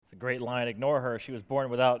great line, ignore her. She was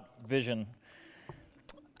born without vision.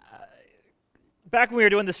 Back when we were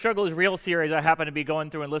doing the Struggle is Real series, I happened to be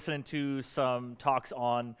going through and listening to some talks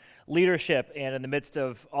on leadership, and in the midst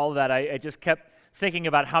of all of that, I just kept thinking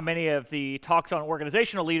about how many of the talks on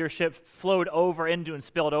organizational leadership flowed over into and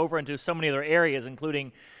spilled over into so many other areas,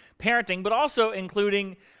 including parenting, but also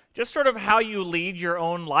including just sort of how you lead your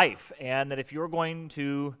own life, and that if you're going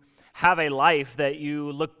to have a life that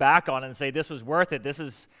you look back on and say, this was worth it, this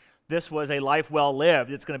was a life well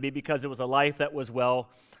lived, it's going to be because it was a life that was well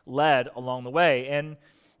led along the way. And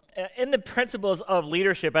in the principles of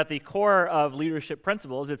leadership, at the core of leadership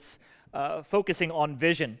principles, it's focusing on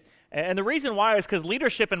vision. And the reason why is because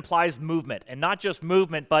leadership implies movement, and not just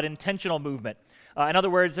movement, but intentional movement. In other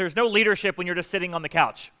words, there's no leadership when you're just sitting on the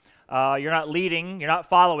couch. You're not leading, you're not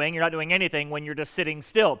following, you're not doing anything when you're just sitting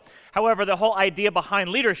still. However, the whole idea behind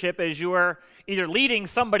leadership is you're either leading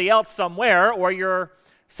somebody else somewhere, or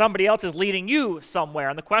somebody else is leading you somewhere.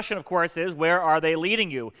 And the question, of course, is where are they leading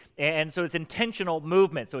you? And so it's intentional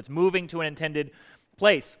movement. So it's moving to an intended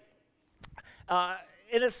place.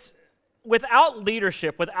 Without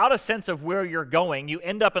leadership, without a sense of where you're going, you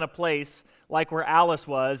end up in a place like where Alice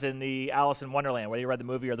was in the Alice in Wonderland, whether you read the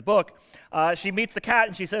movie or the book. She meets the cat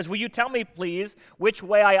and she says, will you tell me, please, which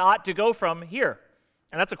way I ought to go from here?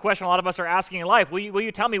 And that's a question a lot of us are asking in life. Will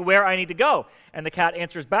you tell me where I need to go? And the cat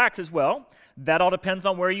answers back, says, well, that all depends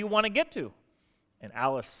on where you want to get to. And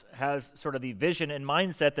Alice has sort of the vision and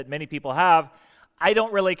mindset that many people have. I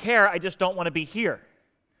don't really care, I just don't want to be here.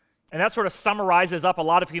 And that sort of summarizes up a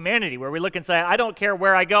lot of humanity, where we look and say, I don't care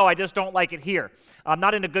where I go, I just don't like it here. I'm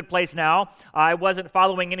not in a good place now. I wasn't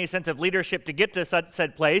following any sense of leadership to get to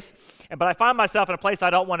said place, but I find myself in a place I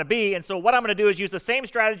don't want to be, and so what I'm going to do is use the same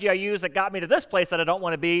strategy I used that got me to this place that I don't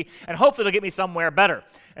want to be, and hopefully it'll get me somewhere better.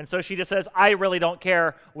 And so she just says, I really don't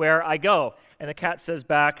care where I go. And the cat says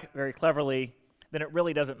back very cleverly, then it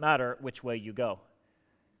really doesn't matter which way you go.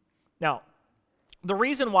 Now, the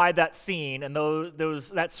reason why that scene and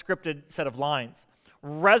that scripted set of lines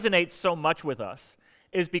resonates so much with us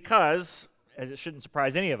is because, as it shouldn't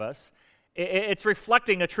surprise any of us, it's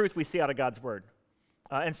reflecting a truth we see out of God's Word.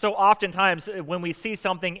 And so oftentimes when we see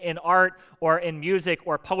something in art or in music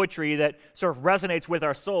or poetry that sort of resonates with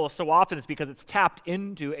our soul, so often it's because it's tapped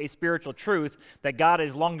into a spiritual truth that God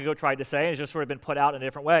has long ago tried to say and has just sort of been put out in a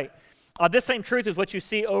different way. This same truth is what you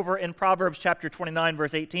see over in Proverbs chapter 29,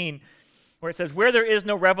 verse 18, where it says, where there is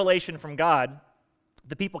no revelation from God,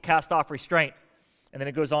 the people cast off restraint. And then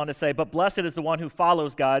it goes on to say, but blessed is the one who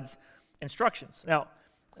follows God's instructions. Now,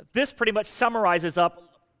 this pretty much summarizes up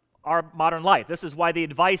our modern life. This is why the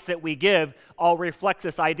advice that we give all reflects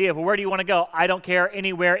this idea of, well, where do you want to go? I don't care,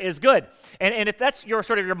 anywhere is good. And if that's your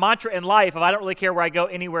sort of your mantra in life, if I don't really care where I go,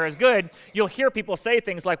 anywhere is good, you'll hear people say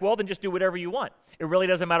things like, well, then just do whatever you want. It really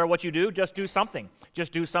doesn't matter what you do, just do something.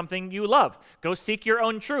 Just do something you love. Go seek your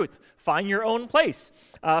own truth. Find your own place.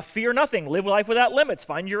 Fear nothing. Live life without limits.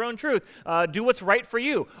 Find your own truth. Do what's right for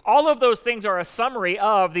you. All of those things are a summary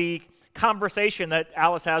of the conversation that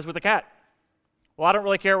Alice has with the cat. Well, I don't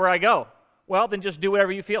really care where I go. Well, then just do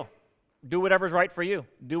whatever you feel. Do whatever's right for you.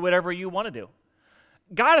 Do whatever you want to do.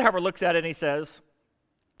 God, however, looks at it and he says,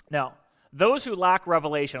 now, those who lack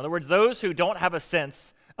revelation, in other words, those who don't have a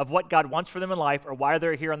sense of what God wants for them in life or why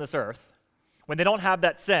they're here on this earth, when they don't have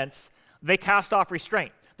that sense, they cast off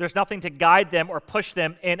restraint. There's nothing to guide them or push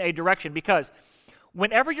them in a direction, because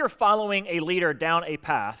whenever you're following a leader down a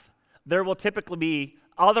path, there will typically be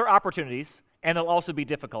other opportunities and there'll also be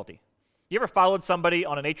difficulty. You ever followed somebody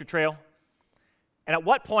on a nature trail? And at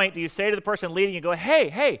what point do you say to the person leading, you go,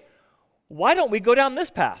 hey, why don't we go down this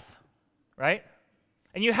path, right?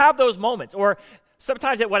 And you have those moments. Or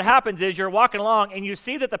sometimes what happens is you're walking along and you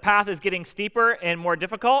see that the path is getting steeper and more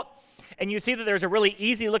difficult, and you see that there's a really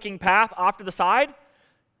easy-looking path off to the side.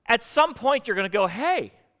 At some point, you're going to go,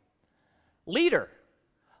 hey, leader,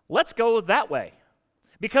 let's go that way.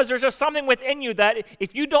 Because there's just something within you that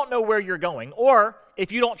if you don't know where you're going, or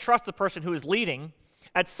if you don't trust the person who is leading,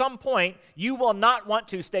 at some point, you will not want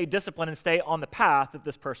to stay disciplined and stay on the path that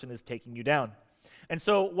this person is taking you down. And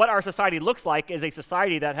so what our society looks like is a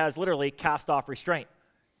society that has literally cast off restraint.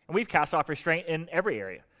 And we've cast off restraint in every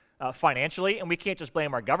area. Financially, and we can't just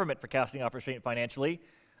blame our government for casting off restraint financially.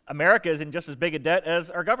 America is in just as big a debt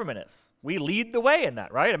as our government is. We lead the way in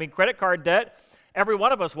that, right? I mean, credit card debt, every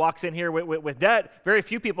one of us walks in here with debt. Very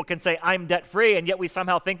few people can say, I'm debt-free, and yet we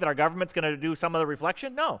somehow think that our government's going to do some of the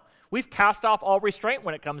reflection. No. We've cast off all restraint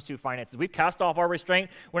when it comes to finances. We've cast off all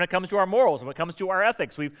restraint when it comes to our morals, when it comes to our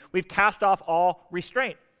ethics. We've cast off all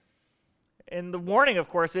restraint. And the warning, of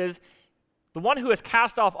course, is the one who has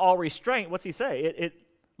cast off all restraint, what's he say? It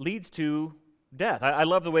leads to death. I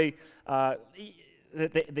love the way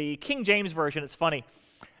the King James Version, it's funny.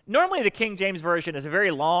 Normally the King James Version is a very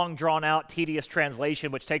long, drawn-out, tedious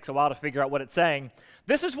translation, which takes a while to figure out what it's saying.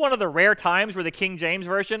 This is one of the rare times where the King James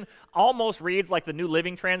Version almost reads like the New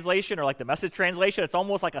Living Translation or like the Message Translation. It's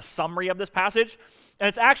almost like a summary of this passage. And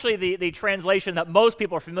it's actually the translation that most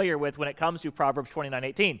people are familiar with when it comes to Proverbs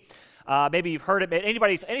 29:18. Maybe you've heard it.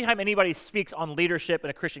 Anytime anybody speaks on leadership in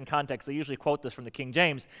a Christian context, they usually quote this from the King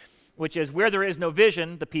James, which is, where there is no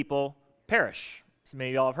vision, the people perish. So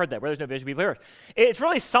maybe y'all have heard that. Where there's no vision, people perish. It's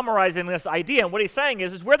really summarizing this idea. And what he's saying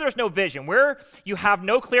is where there's no vision, where you have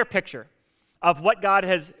no clear picture of what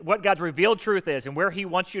God's revealed truth is and where he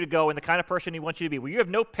wants you to go and the kind of person he wants you to be, where you have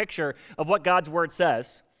no picture of what God's word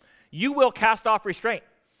says, you will cast off restraint.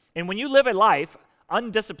 And when you live a life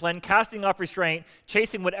undisciplined, casting off restraint,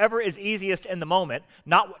 chasing whatever is easiest in the moment,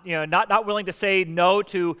 not willing to say no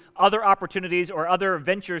to other opportunities or other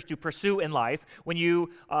ventures to pursue in life, when you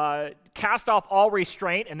cast off all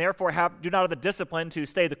restraint and therefore do not have the discipline to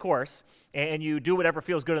stay the course, and you do whatever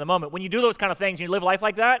feels good in the moment, when you do those kind of things and you live life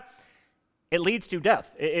like that, it leads to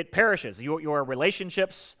death. It perishes. Your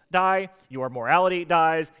relationships die, your morality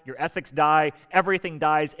dies, your ethics die, everything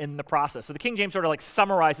dies in the process. So the King James sort of like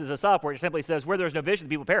summarizes this up where it simply says, where there's no vision,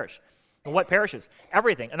 people perish. And what perishes?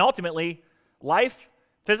 Everything. And ultimately, life,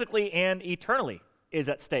 physically and eternally, is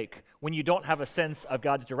at stake when you don't have a sense of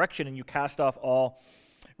God's direction and you cast off all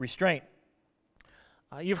restraint.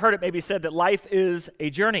 You've heard it maybe said that life is a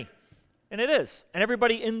journey, and it is. And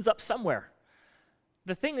everybody ends up somewhere.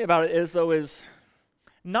 The thing about it is, though, is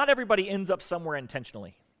not everybody ends up somewhere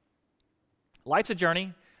intentionally. Life's a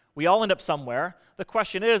journey. We all end up somewhere. The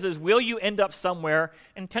question is will you end up somewhere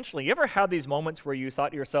intentionally? You ever had these moments where you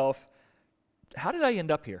thought to yourself, how did I end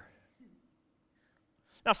up here?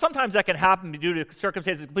 Now, sometimes that can happen due to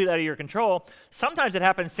circumstances completely out of your control. Sometimes it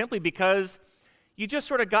happens simply because you just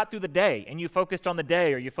sort of got through the day and you focused on the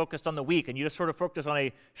day or you focused on the week and you just sort of focused on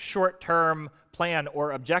a short-term plan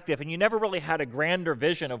or objective and you never really had a grander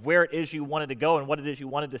vision of where it is you wanted to go and what it is you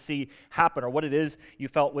wanted to see happen or what it is you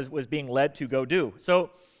felt was being led to go do.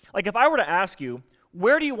 So, like if I were to ask you,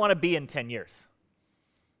 where do you want to be in 10 years?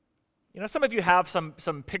 You know, some of you have some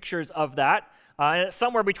pictures of that, and it's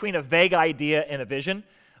somewhere between a vague idea and a vision.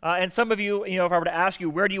 And some of you, if I were to ask you,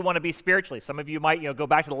 where do you want to be spiritually? Some of you might, go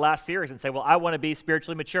back to the last series and say, well, I want to be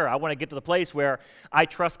spiritually mature. I want to get to the place where I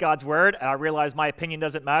trust God's word, and I realize my opinion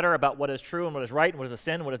doesn't matter about what is true and what is right and what is a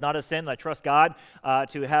sin and what is not a sin, and I trust God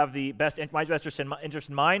to have my best interest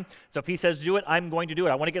in mind. So if he says do it, I'm going to do it.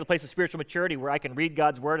 I want to get to a place of spiritual maturity where I can read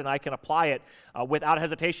God's word and I can apply it without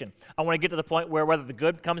hesitation. I want to get to the point where whether the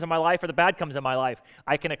good comes in my life or the bad comes in my life,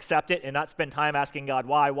 I can accept it and not spend time asking God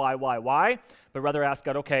why, but rather ask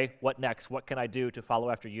God, okay, what next? What can I do to follow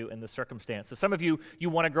after you in this circumstance? So some of you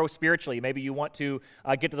want to grow spiritually. Maybe you want to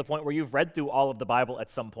get to the point where you've read through all of the Bible at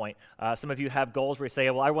some point. Some of you have goals where you say,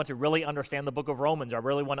 well, I want to really understand the book of Romans. I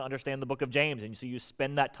really want to understand the book of James. And so you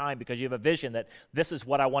spend that time because you have a vision that this is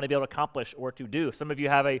what I want to be able to accomplish or to do. Some of you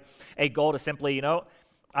have a goal to simply,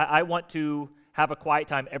 I want to have a quiet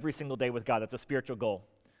time every single day with God. That's a spiritual goal.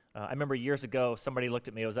 I remember years ago, somebody looked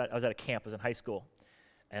at me. I was at a camp. I was in high school.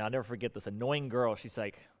 And I'll never forget this annoying girl. She's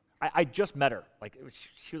like, I just met her. Like,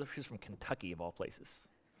 she was from Kentucky, of all places.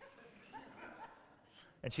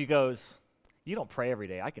 And she goes, you don't pray every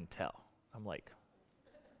day, I can tell. I'm like,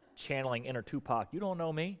 channeling inner Tupac, you don't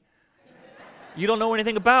know me. You don't know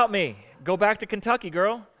anything about me. Go back to Kentucky,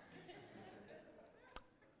 girl.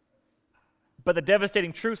 But the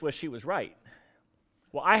devastating truth was she was right.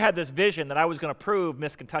 Well, I had this vision that I was going to prove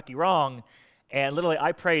Miss Kentucky wrong, and literally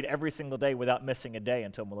I prayed every single day without missing a day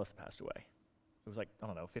until Melissa passed away. It was like,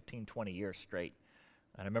 15, 20 years straight.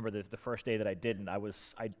 And I remember the first day that I didn't,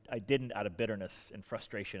 I didn't out of bitterness and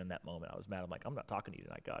frustration in that moment. I was mad. I'm like, I'm not talking to you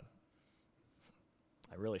tonight, God.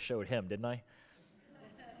 I really showed him, didn't I?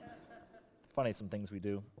 Funny, some things we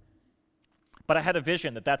do. But I had a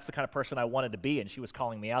vision that that's the kind of person I wanted to be, and she was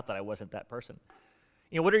calling me out that I wasn't that person.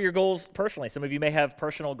 What are your goals personally? Some of you may have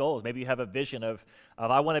personal goals. Maybe you have a vision of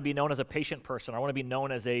I want to be known as a patient person. I want to be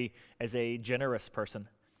known as a generous person.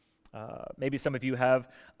 Maybe some of you have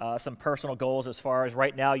some personal goals as far as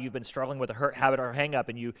right now you've been struggling with a hurt habit or hang-up,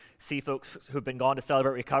 and you see folks who've been gone to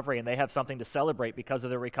celebrate recovery, and they have something to celebrate because of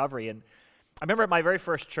their recovery. And I remember at my very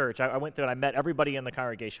first church, I went there and I met everybody in the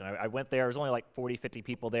congregation. I went there. There was only like 40, 50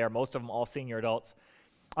 people there, most of them all senior adults.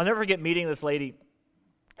 I'll never forget meeting this lady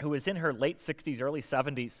who was in her late 60s, early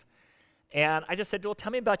 70s. And I just said, well,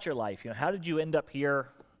 tell me about your life. How did you end up here,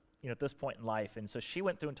 at this point in life? And so she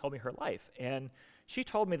went through and told me her life. And she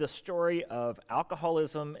told me the story of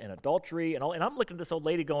alcoholism and adultery and all. And I'm looking at this old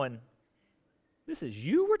lady going, this is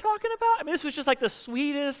you we're talking about? I mean, this was just like the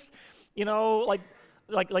sweetest,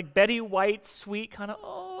 like Betty White, sweet kind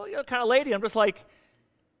of lady. I'm just like,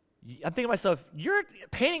 I'm thinking to myself, you're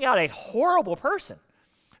painting out a horrible person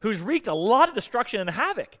who's wreaked a lot of destruction and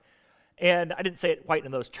havoc. And I didn't say it quite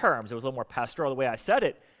in those terms. It was a little more pastoral the way I said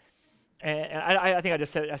it. And I think I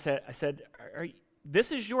just said, I said,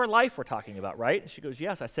 this is your life we're talking about, right? And she goes,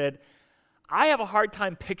 yes. I said, I have a hard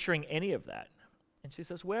time picturing any of that. And she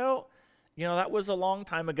says, well, that was a long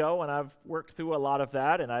time ago, and I've worked through a lot of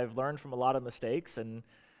that, and I've learned from a lot of mistakes. And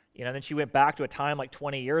then she went back to a time like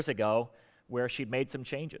 20 years ago where she'd made some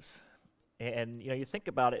changes. And you think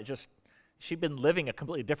about it, she'd been living a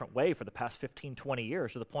completely different way for the past 15, 20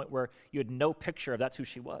 years to the point where you had no picture of that's who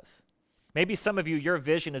she was. Maybe some of you, your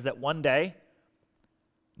vision is that one day,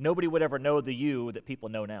 nobody would ever know the you that people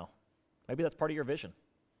know now. Maybe that's part of your vision.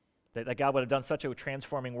 That God would have done such a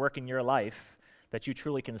transforming work in your life that you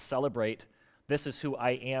truly can celebrate, this is who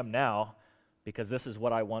I am now because this is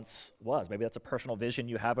what I once was. Maybe that's a personal vision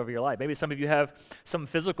you have of your life. Maybe some of you have some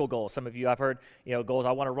physical goals. Some of you, I've heard, goals,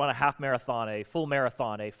 I want to run a half marathon, a full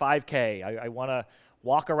marathon, a 5K. I want to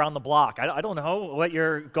walk around the block. I don't know what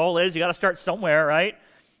your goal is. You got to start somewhere, right?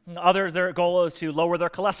 Others, their goal is to lower their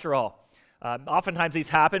cholesterol. Oftentimes these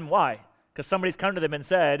happen. Why? Because somebody's come to them and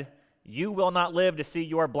said, you will not live to see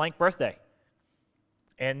your blank birthday.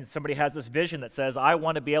 And somebody has this vision that says, I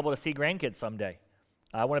want to be able to see grandkids someday.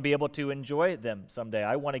 I want to be able to enjoy them someday.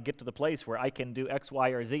 I want to get to the place where I can do X, Y,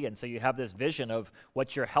 or Z. And so you have this vision of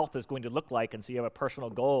what your health is going to look like. And so you have a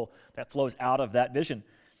personal goal that flows out of that vision.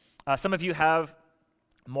 Some of you have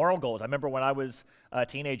moral goals. I remember when I was a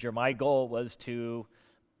teenager, my goal was to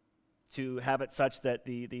have it such that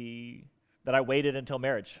that I waited until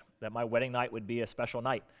marriage, that my wedding night would be a special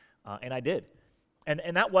night. And I did.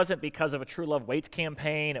 And that wasn't because of a True Love Waits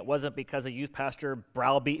campaign. It wasn't because a youth pastor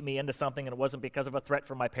browbeat me into something. And it wasn't because of a threat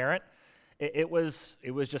from my parent. It was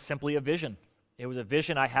just simply a vision. It was a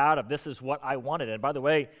vision I had of this is what I wanted. And by the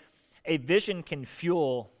way, a vision can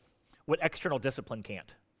fuel what external discipline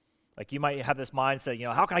can't. Like you might have this mindset,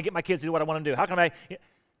 how can I get my kids to do what I want to do? How can I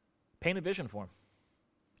paint a vision for them?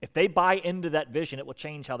 If they buy into that vision, it will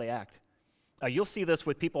change how they act. You'll see this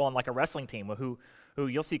with people on like a wrestling team who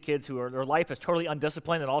you'll see kids who their life is totally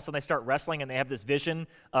undisciplined, and all of a sudden they start wrestling and they have this vision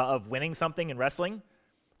of winning something in wrestling,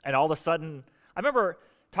 and all of a sudden, I remember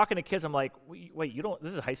talking to kids, I'm like, wait, you don't,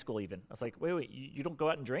 this is high school even. I was like, wait, you don't go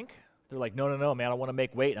out and drink? They're like, no, man, I want to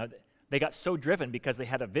make weight. And they got so driven because they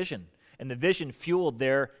had a vision, and the vision fueled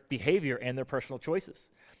their behavior and their personal choices.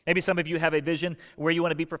 Maybe some of you have a vision where you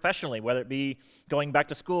want to be professionally, whether it be going back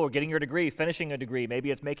to school or getting your degree, finishing a degree. Maybe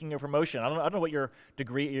it's making a promotion. I don't know what your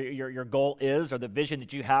degree, your goal is, or the vision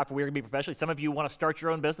that you have for where you're going to be professionally. Some of you want to start your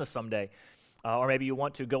own business someday, or maybe you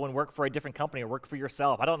want to go and work for a different company or work for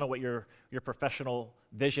yourself. I don't know what your professional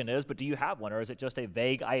vision is, but do you have one, or is it just a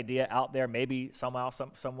vague idea out there, maybe somehow,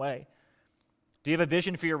 some way? Do you have a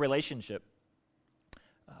vision for your relationship?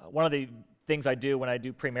 One of the things I do when I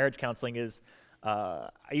do pre-marriage counseling is I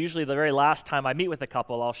usually, the very last time I meet with a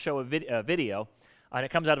couple, I'll show a video, and it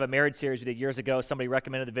comes out of a marriage series we did years ago. Somebody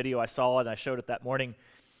recommended the video. I saw it, and I showed it that morning.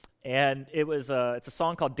 And it's a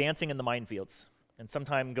song called Dancing in the Minefields. And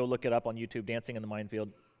sometime go look it up on YouTube, Dancing in the Minefield.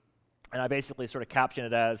 And I basically sort of caption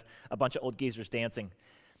it as a bunch of old geezers dancing.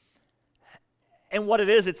 And what it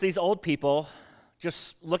is, it's these old people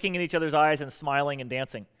just looking in each other's eyes and smiling and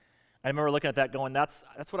dancing. I remember looking at that going, that's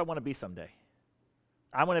what I want to be someday.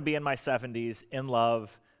 I want to be in my 70s, in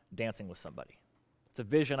love, dancing with somebody. It's a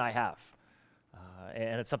vision I have,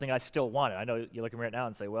 and it's something I still want. I know you look at me right now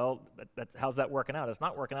and say, well, how's that working out? It's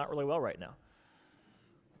not working out really well right now.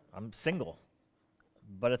 I'm single,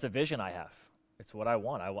 but it's a vision I have. It's what I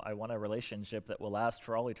want. I want a relationship that will last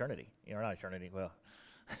for all eternity. Not eternity, well.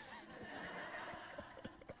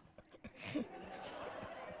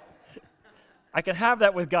 I can have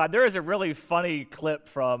that with God. There is a really funny clip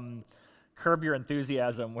from Curb Your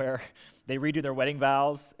Enthusiasm where they redo their wedding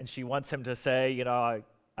vows, and she wants him to say, I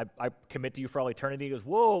commit to you for all eternity. He goes,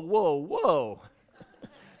 whoa.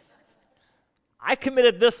 I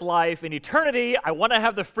committed this life. In eternity, I want to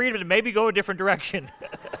have the freedom to maybe go a different direction.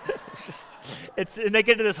 And they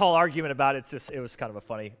get into this whole argument about it. It was kind of a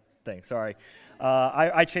funny thing. Sorry.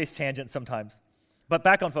 I chase tangents sometimes. But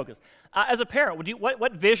back on focus. As a parent,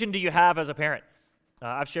 what vision do you have as a parent?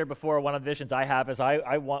 I've shared before, one of the visions I have is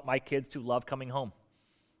I want my kids to love coming home.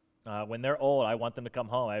 When they're old, I want them to come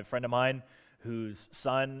home. I have a friend of mine whose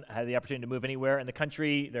son had the opportunity to move anywhere in the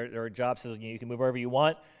country. Their job says you can move wherever you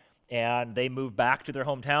want. And they moved back to their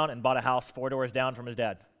hometown and bought a house 4 doors down from his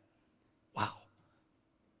dad. Wow.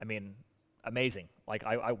 I mean, amazing. Like,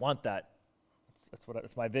 I want that.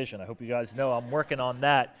 That's my vision. I hope you guys know I'm working on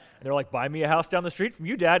that. And they're like, buy me a house down the street from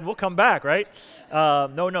you, Dad, and we'll come back, right?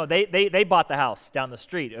 No, they bought the house down the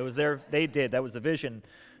street. It was they did. That was the vision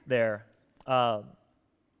there. I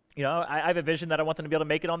have a vision that I want them to be able to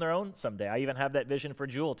make it on their own someday. I even have that vision for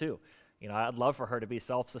Jewel, too. I'd love for her to be a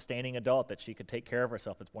self-sustaining adult, that she could take care of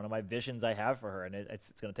herself. It's one of my visions I have for her, and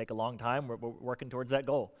it's going to take a long time. We're working towards that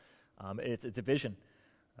goal. It's a vision.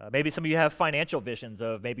 Maybe some of you have financial visions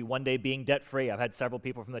of maybe one day being debt-free. I've had several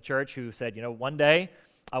people from the church who said, one day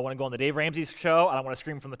I want to go on the Dave Ramsey show, and I want to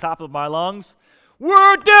scream from the top of my lungs,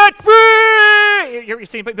 we're debt-free! You've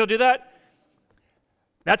seen people do that?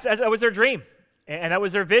 That was their dream, and that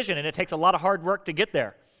was their vision, and it takes a lot of hard work to get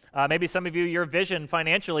there. Maybe some of you, your vision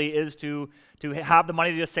financially is to have the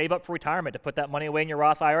money to just save up for retirement, to put that money away in your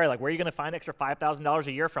Roth IRA. Like, where are you going to find extra $5,000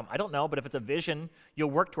 a year from? I don't know, but if it's a vision,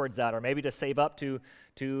 you'll work towards that, or maybe to save up to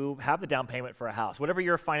have the down payment for a house. Whatever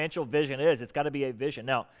your financial vision is, it's got to be a vision.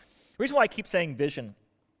 Now, the reason why I keep saying vision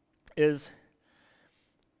is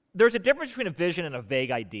there's a difference between a vision and a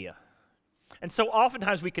vague idea. And so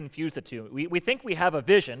oftentimes we confuse the two. We think we have a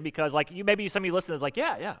vision because, like, maybe some of you listeners like,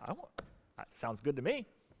 yeah, that sounds good to me.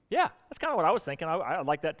 Yeah, that's kind of what I was thinking. I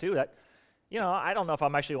like that too. That, I don't know if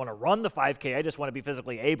I'm actually want to run the 5K. I just want to be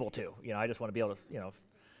physically able to. I just want to be able to, I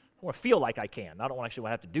want to feel like I can. I don't actually want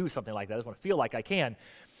to have to do something like that. I just want to feel like I can.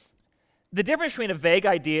 The difference between a vague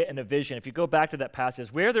idea and a vision, if you go back to that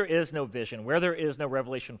passage, where there is no vision, where there is no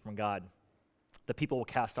revelation from God, the people will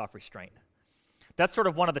cast off restraint. That's sort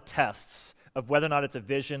of one of the tests of whether or not it's a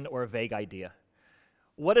vision or a vague idea.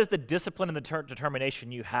 What is the discipline and the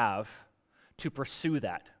determination you have to pursue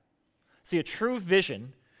that? See, a true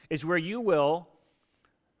vision is where you will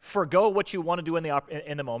forgo what you want to do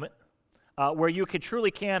in the moment, where you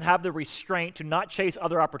truly can have the restraint to not chase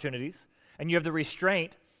other opportunities, and you have the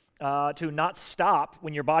restraint to not stop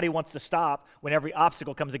when your body wants to stop when every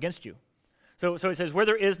obstacle comes against you. So it says, where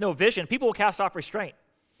there is no vision, people will cast off restraint.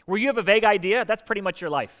 Where you have a vague idea, that's pretty much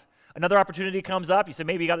your life. Another opportunity comes up, you say,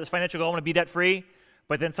 maybe you got this financial goal, I want to be debt-free,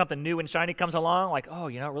 but then something new and shiny comes along, like, oh,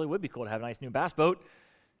 it really would be cool to have a nice new bass boat.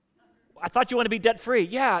 I thought you want to be debt-free.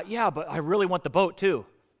 Yeah, but I really want the boat too.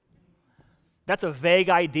 That's a vague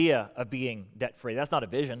idea of being debt-free. That's not a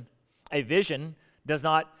vision. A vision does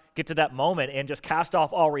not get to that moment and just cast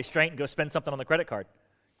off all restraint and go spend something on the credit card.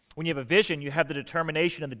 When you have a vision, you have the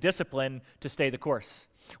determination and the discipline to stay the course.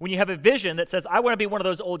 When you have a vision that says, I want to be one of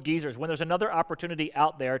those old geezers, when there's another opportunity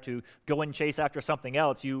out there to go and chase after something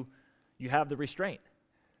else, you have the restraint.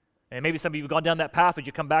 And maybe some of you have gone down that path, but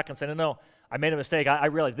you come back and say, no, I made a mistake. I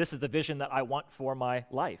realize this is the vision that I want for my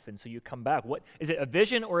life. And so you come back. What is it, a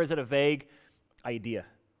vision or is it a vague idea?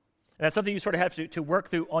 And that's something you sort of have to work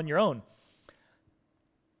through on your own.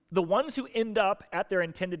 The ones who end up at their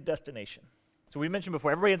intended destination. So we mentioned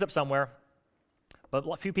before, everybody ends up somewhere, but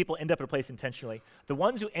a few people end up at a place intentionally. The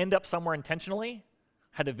ones who end up somewhere intentionally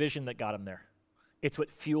had a vision that got them there. It's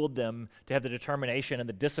what fueled them to have the determination and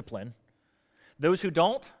the discipline. Those who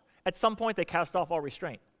don't, at some point they cast off all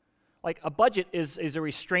restraint. Like a budget is a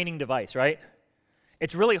restraining device, right?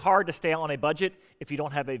 It's really hard to stay on a budget if you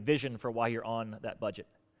don't have a vision for why you're on that budget.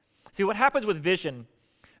 See, what happens with vision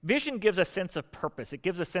gives a sense of purpose. It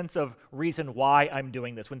gives a sense of reason why I'm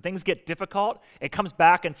doing this. When things get difficult, it comes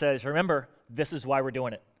back and says, remember, this is why we're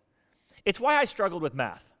doing it. It's why I struggled with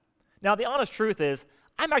math. Now, the honest truth is,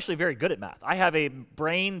 I'm actually very good at math. I have a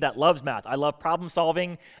brain that loves math. I love problem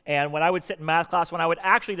solving, and when I would sit in math class, when I would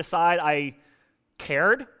actually decide I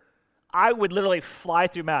cared, I would literally fly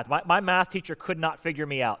through math. My math teacher could not figure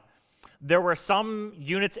me out. There were some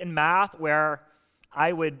units in math where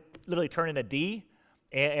I would literally turn in a D,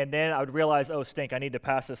 and then I would realize, oh, stink, I need to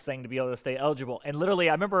pass this thing to be able to stay eligible. And literally,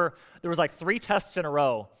 I remember there was like 3 tests in a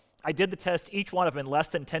row. I did the test, each one of them in less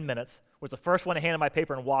than 10 minutes, was the first one to hand in my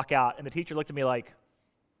paper and walk out, and the teacher looked at me like,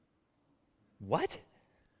 what?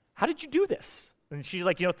 How did you do this? And she's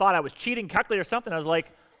like, thought I was cheating, calculating or something. I was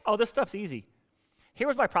like, oh, this stuff's easy. Here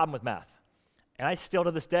was my problem with math, and I still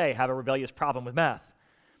to this day have a rebellious problem with math.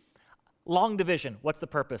 Long division, what's the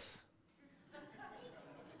purpose?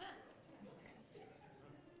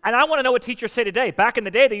 And I want to know what teachers say today. Back in the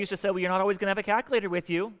day, they used to say, well, you're not always going to have a calculator with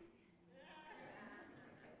you.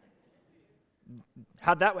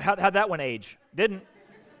 How'd that one age? Didn't.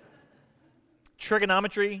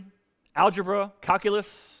 Trigonometry, algebra,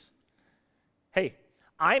 calculus. Hey,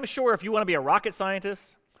 I'm sure if you want to be a rocket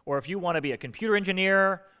scientist, or if you want to be a computer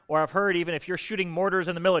engineer, or I've heard even if you're shooting mortars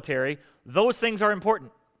in the military, those things are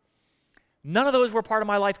important. None of those were part of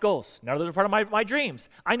my life goals. None of those were part of my dreams.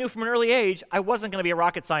 I knew from an early age I wasn't going to be a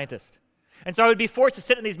rocket scientist. And so I would be forced to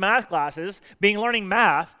sit in these math classes, learning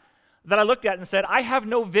math, that I looked at and said, I have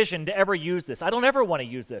no vision to ever use this. I don't ever want to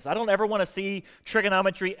use this. I don't ever want to see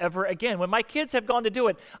trigonometry ever again. When my kids have gone to do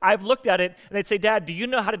it, I've looked at it and they'd say, Dad, do you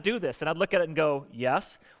know how to do this? And I'd look at it and go,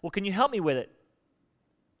 yes. Well, can you help me with it?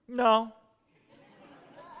 No.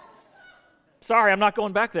 Sorry, I'm not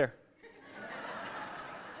going back there.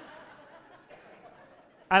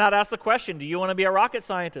 And I'd ask the question, do you want to be a rocket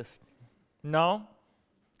scientist? No.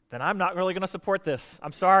 Then I'm not really going to support this.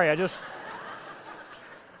 I'm sorry,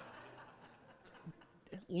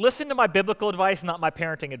 Listen to my biblical advice, not my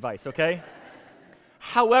parenting advice, okay?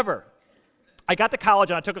 However, I got to college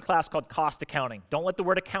and I took a class called cost accounting. Don't let the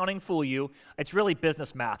word accounting fool you. It's really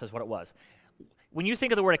business math is what it was. When you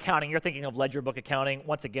think of the word accounting, you're thinking of ledger book accounting.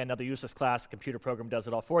 Once again, another useless class. A computer program does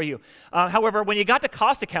it all for you. However, when you got to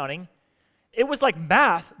cost accounting, it was like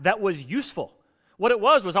math that was useful. What it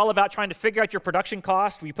was all about trying to figure out your production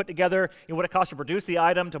cost. You put together what it costs to produce the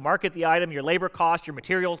item, to market the item, your labor cost, your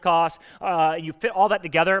material cost. You fit all that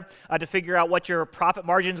together to figure out what your profit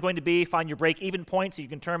margin is going to be, find your break-even point so you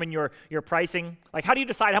can determine your pricing. Like, how do you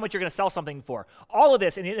decide how much you're going to sell something for? All of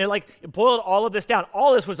this, and it boiled all of this down.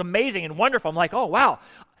 All of this was amazing and wonderful. I'm like, oh, wow.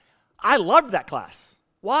 I loved that class.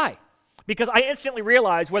 Why? Because I instantly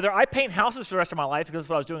realized whether I paint houses for the rest of my life, because that's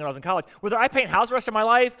what I was doing when I was in college, whether I paint houses for the rest of my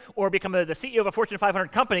life or become the CEO of a Fortune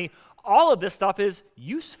 500 company, all of this stuff is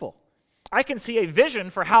useful. I can see a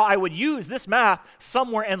vision for how I would use this math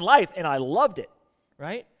somewhere in life, and I loved it,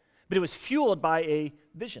 right? But it was fueled by a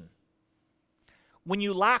vision. When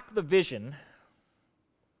you lack the vision,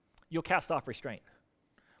 you'll cast off restraint.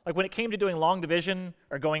 Like when it came to doing long division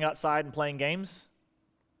or going outside and playing games,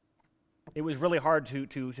 it was really hard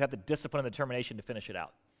to have the discipline and the determination to finish it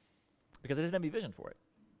out because I didn't have any vision for it.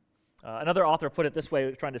 Another author put it this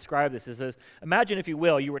way, trying to describe this, is imagine, if you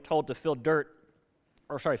will, you were told to fill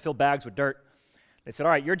bags with dirt. They said,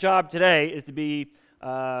 all right, your job today is to be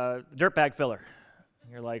a dirt bag filler.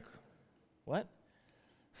 And you're like, what?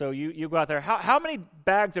 So you go out there. How many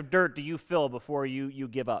bags of dirt do you fill before you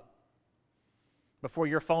give up? Before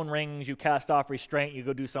your phone rings, you cast off restraint, you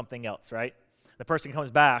go do something else, right? The person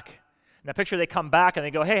comes back. And I picture they come back and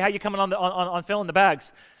they go, hey, how you coming on filling the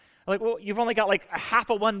bags? I'm like, well, you've only got like a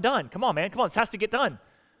half of one done. Come on, man. Come on, this has to get done. And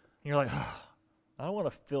you're like, oh, I don't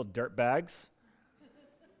want to fill dirt bags.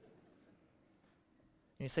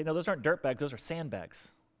 And you say, no, those aren't dirt bags. Those are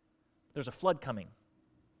sandbags. There's a flood coming.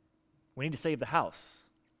 We need to save the house.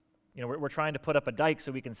 We're trying to put up a dike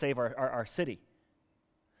so we can save our city.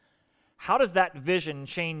 How does that vision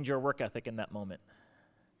change your work ethic in that moment?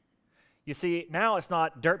 You see, now it's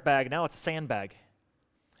not dirt bag, now it's a sandbag.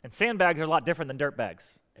 And sandbags are a lot different than dirt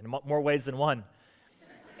bags in more ways than one.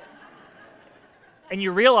 And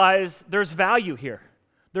you realize there's value here.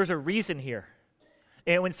 There's a reason here.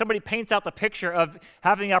 And when somebody paints out the picture of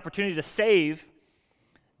having the opportunity to save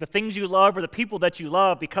the things you love or the people that you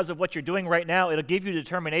love because of what you're doing right now, it'll give you the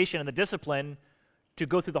determination and the discipline to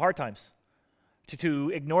go through the hard times,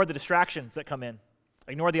 to ignore the distractions that come in,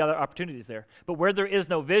 ignore the other opportunities there. But where there is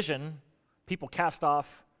no vision, people cast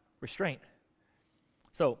off restraint.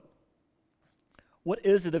 So, what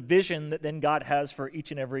is the vision that then God has for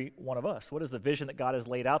each and every one of us? What is the vision that God has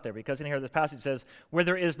laid out there? Because in here, this passage says, where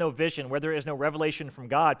there is no vision, where there is no revelation from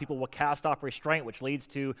God, people will cast off restraint, which leads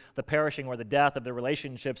to the perishing or the death of their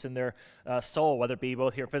relationships in their soul, whether it be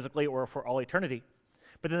both here physically or for all eternity.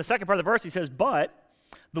 But in the second part of the verse, he says, but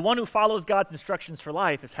the one who follows God's instructions for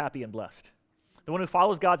life is happy and blessed. The one who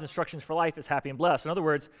follows God's instructions for life is happy and blessed. In other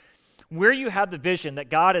words, where you have the vision that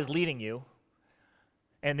God is leading you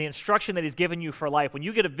and the instruction that he's given you for life, when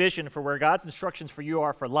you get a vision for where God's instructions for you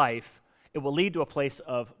are for life, it will lead to a place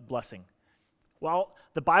of blessing. Well,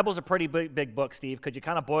 the Bible's a pretty big book, Steve. Could you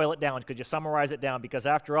kind of boil it down? Could you summarize it down? Because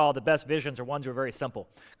after all, the best visions are ones that are very simple.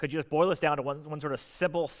 Could you just boil this down to one sort of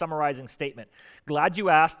simple summarizing statement? Glad you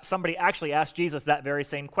asked. Somebody actually asked Jesus that very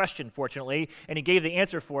same question, fortunately, and he gave the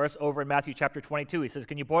answer for us over in Matthew chapter 22. He says,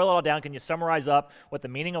 can you boil it all down? Can you summarize up what the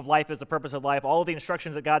meaning of life is, the purpose of life, all of the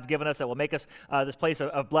instructions that God's given us that will make us this place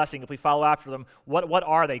of blessing if we follow after them? What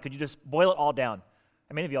are they? Could you just boil it all down?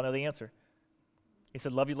 How many of you all know the answer? He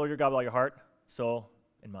said, love you, Lord your God, with all your heart, soul,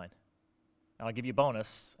 and mind. And I'll give you a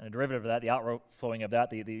bonus, and a derivative of that, the outflowing of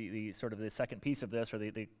that, the sort of the second piece of this, or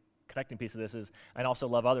the connecting piece of this is, and also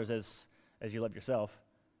love others as you love yourself.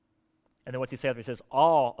 And then what's he say after? He says,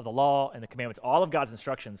 all of the law and the commandments, all of God's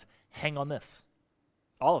instructions, hang on this.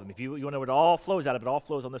 All of them. If you want to know what it all flows out of, it all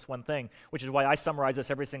flows on this one thing, which is why I summarize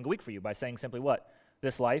this every single week for you by saying simply what?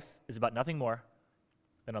 This life is about nothing more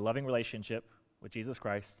than a loving relationship with Jesus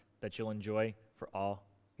Christ that you'll enjoy for all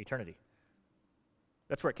eternity.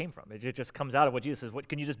 That's where it came from. It just comes out of what Jesus says. What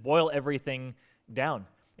can you just boil everything down?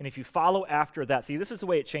 And if you follow after that, see, this is the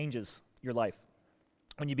way it changes your life.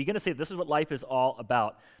 When you begin to say, this is what life is all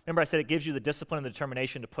about. Remember I said it gives you the discipline and the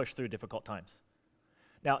determination to push through difficult times.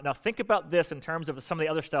 Now think about this in terms of some of the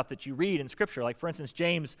other stuff that you read in Scripture. Like, for instance,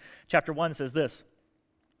 James chapter 1 says this,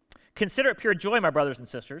 "Consider it pure joy, my brothers and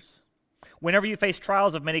sisters, whenever you face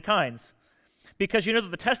trials of many kinds, because you know that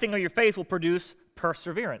the testing of your faith will produce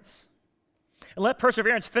perseverance. And let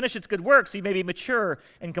perseverance finish its good work so you may be mature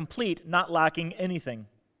and complete, not lacking anything."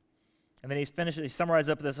 And then he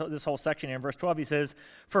summarizes up this whole section here in verse 12. He says,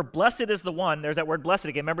 "For blessed is the one," there's that word blessed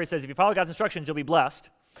again. Remember, he says, if you follow God's instructions, you'll be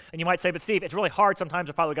blessed. And you might say, but Steve, it's really hard sometimes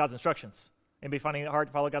to follow God's instructions. Anybody finding it hard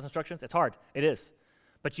to follow God's instructions? It's hard. It is.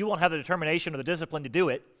 But you won't have the determination or the discipline to do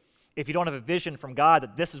it if you don't have a vision from God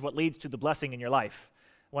that this is what leads to the blessing in your life.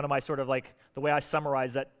 One of my sort of like, the way I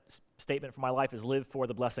summarize that statement for my life is live for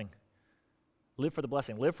the blessing. Live for the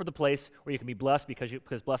blessing. Live for the place where you can be blessed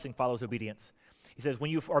because blessing follows obedience. He says, when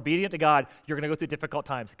you are obedient to God, you're going to go through difficult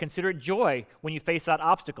times. Consider it joy when you face that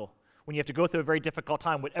obstacle, when you have to go through a very difficult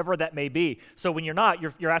time, whatever that may be. So when you're not,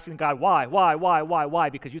 you're asking God, why?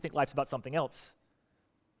 Because you think life's about something else.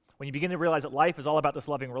 When you begin to realize that life is all about this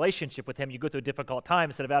loving relationship with Him, you go through a difficult time.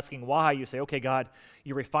 Instead of asking why, you say, okay, God,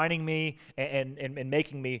 you're refining me and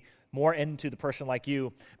making me more into the person like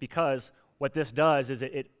you, because what this does is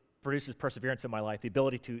it produces perseverance in my life, the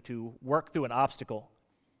ability to work through an obstacle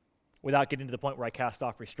without getting to the point where I cast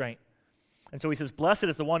off restraint. And so he says, blessed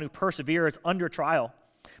is the one who perseveres under trial,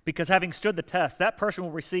 because having stood the test, that person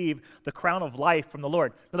will receive the crown of life from the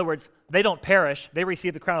Lord. In other words, they don't perish, they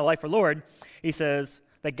receive the crown of life from the Lord. He says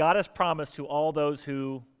that God has promised to all those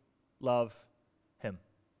who love Him.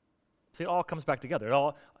 See, it all comes back together.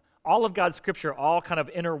 All of God's scripture all kind of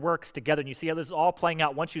interworks together, and you see how this is all playing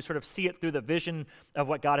out once you sort of see it through the vision of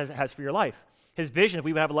what God has for your life. His vision, if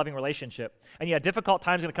we would have a loving relationship. And yeah, difficult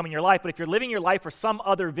times are going to come in your life, but if you're living your life for some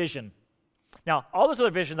other vision. Now, all those other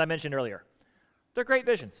visions I mentioned earlier, they're great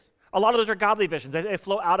visions. A lot of those are godly visions. They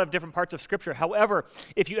flow out of different parts of Scripture. However,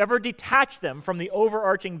 if you ever detach them from the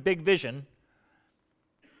overarching big vision,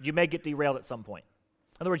 you may get derailed at some point.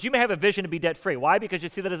 In other words, you may have a vision to be debt-free. Why? Because you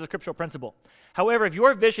see that as a scriptural principle. However, if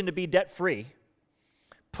your vision to be debt-free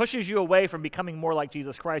pushes you away from becoming more like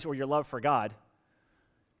Jesus Christ or your love for God,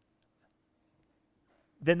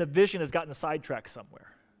 then the vision has gotten sidetracked somewhere.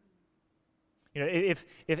 You know,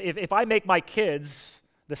 if I make my kids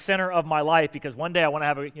the center of my life because one day I want to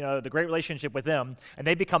have the great relationship with them, and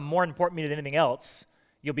they become more important to me than anything else,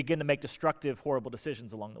 you'll begin to make destructive, horrible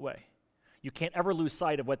decisions along the way. You can't ever lose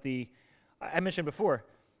sight of what I mentioned before.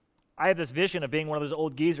 I have this vision of being one of those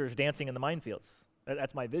old geezers dancing in the minefields.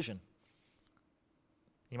 That's my vision.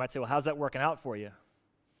 You might say, well, how's that working out for you?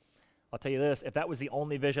 I'll tell you this, if that was the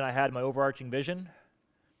only vision I had, my overarching vision,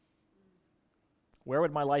 where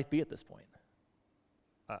would my life be at this point?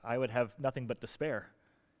 I would have nothing but despair,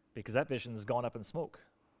 because that vision has gone up in smoke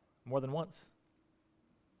more than once.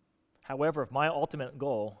 However, if my ultimate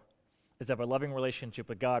goal is to have a loving relationship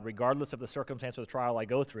with God, regardless of the circumstance or the trial I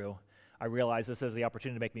go through, I realize this is the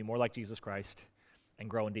opportunity to make me more like Jesus Christ and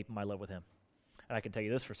grow and deepen my love with Him. And I can tell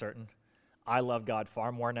you this for certain, I love God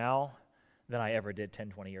far more now than I ever did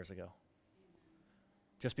 10, 20 years ago,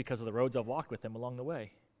 just because of the roads I've walked with Him along the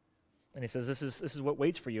way. And he says, this is what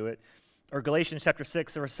waits for you. Or Galatians chapter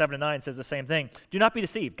 6, verse 7 to 9 says the same thing. Do not be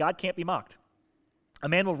deceived. God can't be mocked. A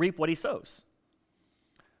man will reap what he sows.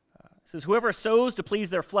 It says, whoever sows to please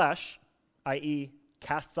their flesh, i.e.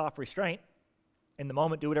 casts off restraint, in the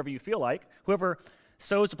moment do whatever you feel like, whoever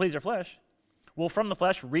sows to please their flesh will from the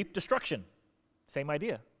flesh reap destruction. Same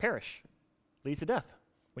idea. Perish. Leads to death.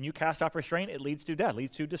 When you cast off restraint, it leads to death,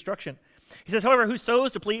 leads to destruction. He says, however,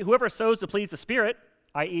 whoever sows to please the Spirit,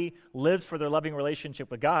 i.e. lives for their loving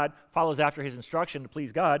relationship with God, follows after His instruction to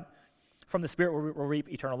please God, from the Spirit will reap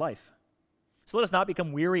eternal life. So let us not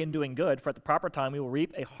become weary in doing good, for at the proper time we will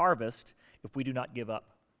reap a harvest if we do not give up.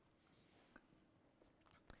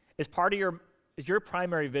 Is your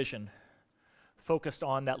primary vision focused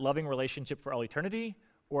on that loving relationship for all eternity,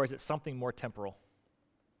 or is it something more temporal?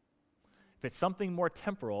 If it's something more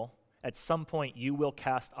temporal, at some point you will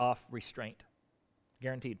cast off restraint.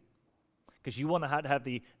 Guaranteed. Because you will not have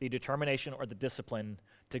the determination or the discipline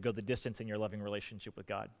to go the distance in your loving relationship with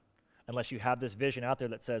God. Unless you have this vision out there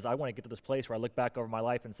that says, I want to get to this place where I look back over my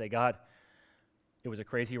life and say, God, it was a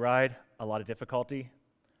crazy ride, a lot of difficulty,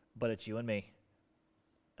 but it's you and me.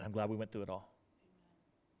 And I'm glad we went through it all.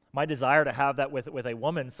 My desire to have that with a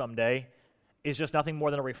woman someday is just nothing more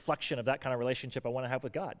than a reflection of that kind of relationship I want to have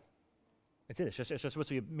with God. It's just supposed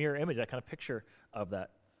to be a mirror image, that kind of picture of that.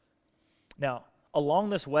 Now, along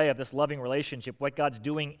this way of this loving relationship, what God's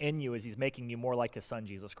doing in you is He's making you more like His Son,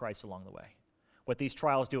 Jesus Christ, along the way. What these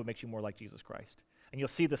trials do, it makes you more like Jesus Christ. And you'll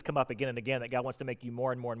see this come up again and again, that God wants to make you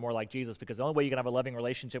more and more and more like Jesus, because the only way you can have a loving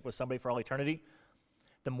relationship with somebody for all eternity,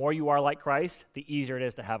 the more you are like Christ, the easier it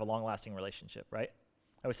is to have a long-lasting relationship, right?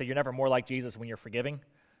 I would say you're never more like Jesus when you're forgiving.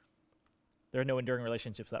 There are no enduring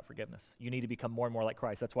relationships without forgiveness. You need to become more and more like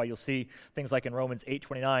Christ. That's why you'll see things like in Romans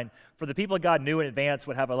 8:29, for the people God knew in advance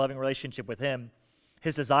would have a loving relationship with him.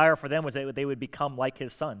 His desire for them was that they would become like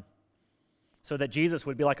his son, so that Jesus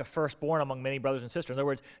would be like a firstborn among many brothers and sisters. In other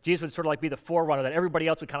words, Jesus would sort of like be the forerunner, that everybody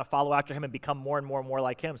else would kind of follow after him and become more and more and more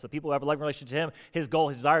like him. So people who have a loving relationship to him, his goal,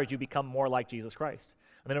 his desire is you become more like Jesus Christ.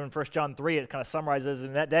 And then in 1 John 3, it kind of summarizes,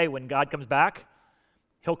 in that day when God comes back,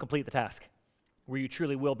 he'll complete the task, where you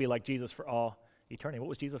truly will be like Jesus for all eternity. What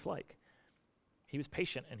was Jesus like? He was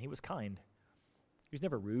patient and he was kind. He was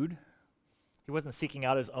never rude. He wasn't seeking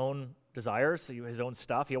out his own desires, his own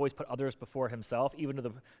stuff. He always put others before himself, even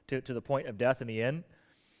to the point of death in the end.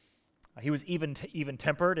 He was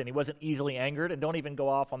even-tempered, and he wasn't easily angered. And don't even go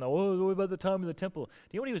off on what about the time in the temple? Do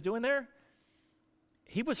you know what he was doing there?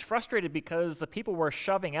 He was frustrated because the people were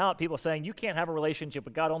shoving out, people saying, you can't have a relationship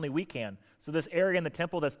with God, only we can. So this area in the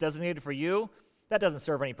temple that's designated for you, that doesn't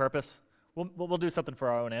serve any purpose. We'll do something for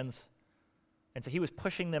our own ends. And so he was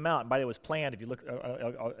pushing them out. And by the way, it was planned. If you look,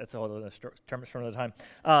 that's a whole other term for another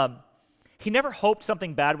time. He never hoped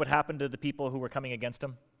something bad would happen to the people who were coming against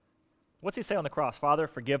him. What's he say on the cross? Father,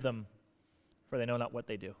 forgive them, for they know not what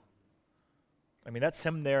they do. I mean, that's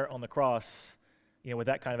him there on the cross, with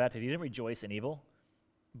that kind of attitude. He didn't rejoice in evil,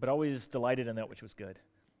 but always delighted in that which was good.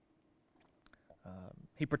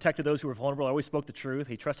 He protected those who were vulnerable, always spoke the truth.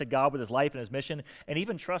 He trusted God with his life and his mission, and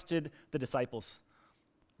even trusted the disciples.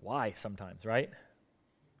 Why sometimes, right?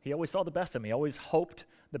 He always saw the best in them. He always hoped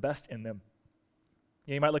the best in them.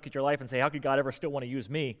 You might look at your life and say, how could God ever still want to use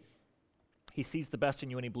me? He sees the best in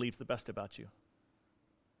you and he believes the best about you.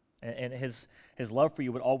 And his love for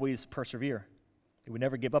you would always persevere. He would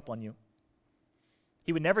never give up on you.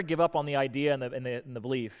 He would never give up on the idea and the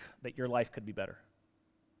belief that your life could be better.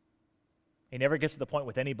 He never gets to the point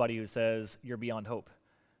with anybody who says, you're beyond hope.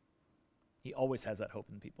 He always has that hope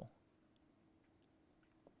in people.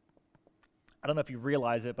 I don't know if you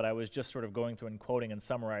realize it, but I was just sort of going through and quoting and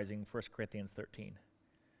summarizing 1 Corinthians 13.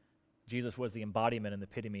 Jesus was the embodiment and the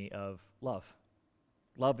epitome of love.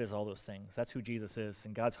 Love is all those things. That's who Jesus is.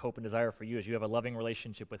 And God's hope and desire for you is you have a loving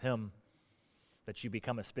relationship with him, that you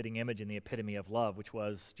become a spitting image in the epitome of love, which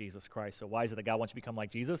was Jesus Christ. So why is it that God wants you to become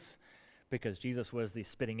like Jesus? Because Jesus was the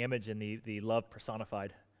spitting image and the love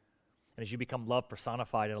personified. And as you become love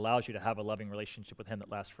personified, it allows you to have a loving relationship with him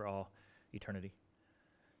that lasts for all eternity.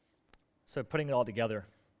 So putting it all together,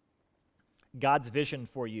 God's vision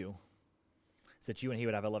for you is that you and he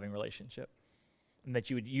would have a loving relationship, and that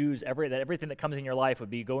you would use that everything that comes in your life would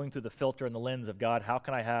be going through the filter and the lens of God, how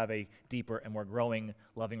can I have a deeper and more growing,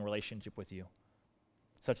 loving relationship with you,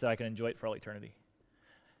 such that I can enjoy it for all eternity.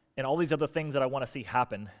 And all these other things that I want to see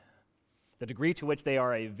happen, the degree to which they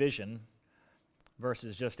are a vision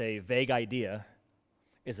versus just a vague idea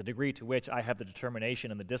is the degree to which I have the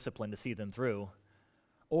determination and the discipline to see them through.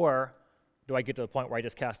 Or do I get to the point where I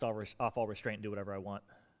just cast off all restraint and do whatever I want?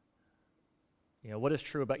 What is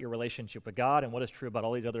true about your relationship with God, and what is true about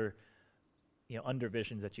all these other, under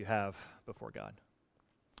visions that you have before God?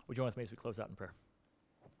 Would you join with me as we close out in prayer?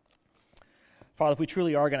 Father, if we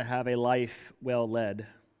truly are going to have a life well led,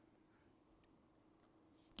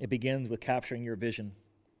 it begins with capturing your vision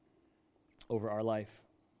over our life.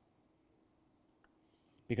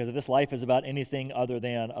 Because if this life is about anything other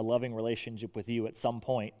than a loving relationship with you, at some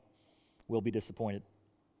point, we'll be disappointed.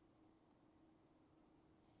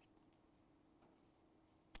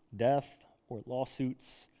 Death or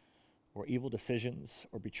lawsuits or evil decisions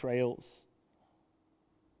or betrayals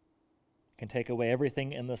can take away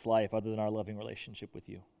everything in this life other than our loving relationship with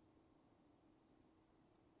you.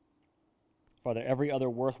 Father, every other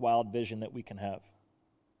worthwhile vision that we can have,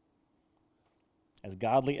 as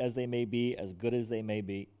godly as they may be, as good as they may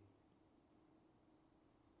be,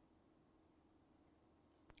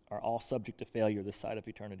 are all subject to failure this side of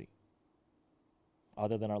eternity,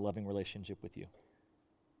 other than our loving relationship with you.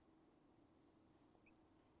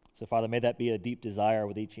 So, Father, may that be a deep desire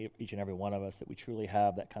with each and every one of us, that we truly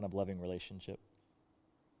have that kind of loving relationship,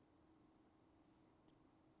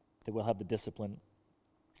 that we'll have the discipline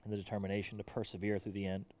and the determination to persevere through the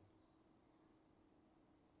end,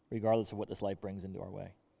 regardless of what this life brings into our way.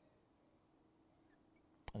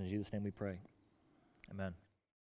 And in Jesus' name we pray. Amen.